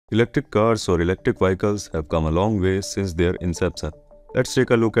Electric cars or electric vehicles have come a long way since their inception. Let's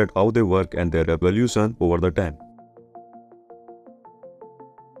take a look at how they work and their evolution over the time.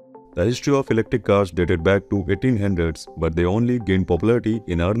 The history of electric cars dated back to 1800s, but they only gained popularity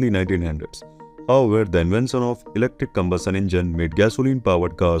in early 1900s. However, the invention of electric combustion engine made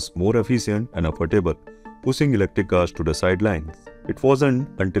gasoline-powered cars more efficient and affordable, pushing electric cars to the sidelines. It wasn't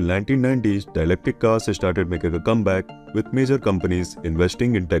until 1990s the electric cars started making a comeback, with major companies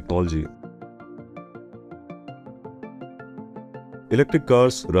investing in technology. Electric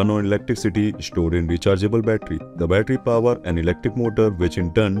cars run on electricity stored in rechargeable battery. The battery power an electric motor, which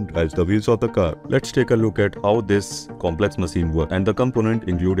in turn drives the wheels of the car. Let's take a look at how this complex machine works and the components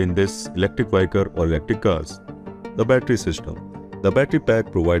included in this electric vehicle or electric cars. The battery system. The battery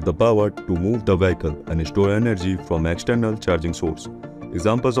pack provides the power to move the vehicle and store energy from external charging source.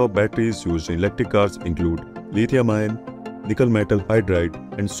 Examples of batteries used in electric cars include lithium-ion, nickel metal hydride,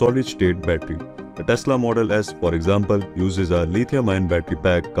 and solid-state battery. The Tesla Model S, for example, uses a lithium-ion battery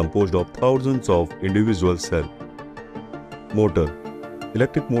pack composed of thousands of individual cells. Motor.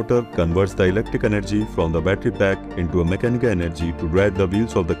 Electric motor converts the electric energy from the battery pack into a mechanical energy to drive the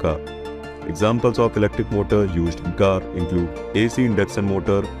wheels of the car. Examples of electric motor used in car include AC induction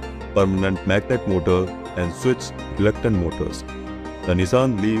motor, permanent magnet motor, and switched reluctant motors. The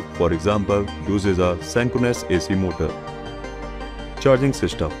Nissan Leaf, for example, uses a synchronous AC motor. Charging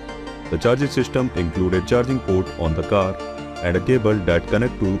system. The charging system includes a charging port on the car and a cable that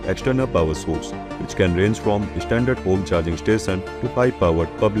connects to external power source, which can range from standard home charging station to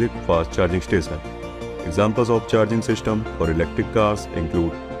high-powered public fast charging station. Examples of charging system for electric cars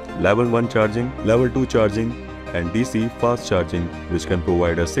include Level 1 charging, Level 2 charging, and DC fast charging, which can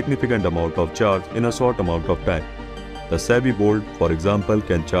provide a significant amount of charge in a short amount of time. The Savvy Bolt, for example,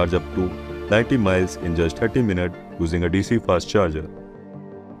 can charge up to 90 miles in just 30 minutes using a DC fast charger.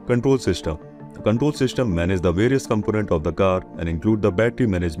 Control system. The control system manages the various components of the car and include the battery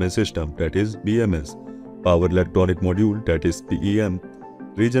management system, that is BMS, power electronic module, that is PEM,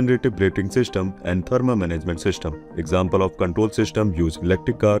 regenerative braking system, and thermal management system. Example of control system used in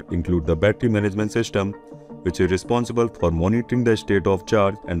electric car include the battery management system, which is responsible for monitoring the state of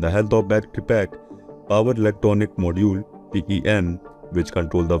charge and the health of battery pack, power electronic module, PEM, which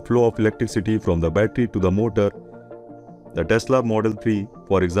control the flow of electricity from the battery to the motor. The Tesla Model 3,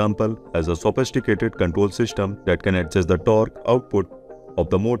 for example, has a sophisticated control system that can adjust the torque output of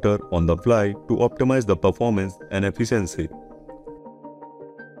the motor on the fly to optimize the performance and efficiency.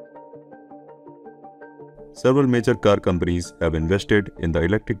 Several major car companies have invested in the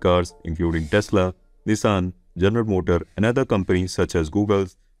electric cars, including Tesla, Nissan, General Motors, and other companies such as Google,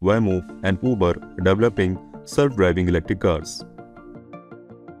 Waymo, and Uber developing self-driving electric cars.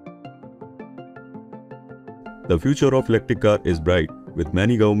 The future of electric car is bright, with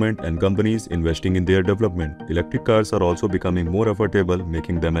many government and companies investing in their development. Electric cars are also becoming more affordable,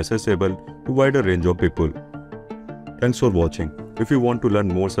 making them accessible to a wider range of people. Thanks for watching. If you want to learn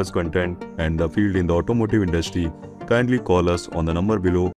more such content and the field in the automotive industry, kindly call us on the number below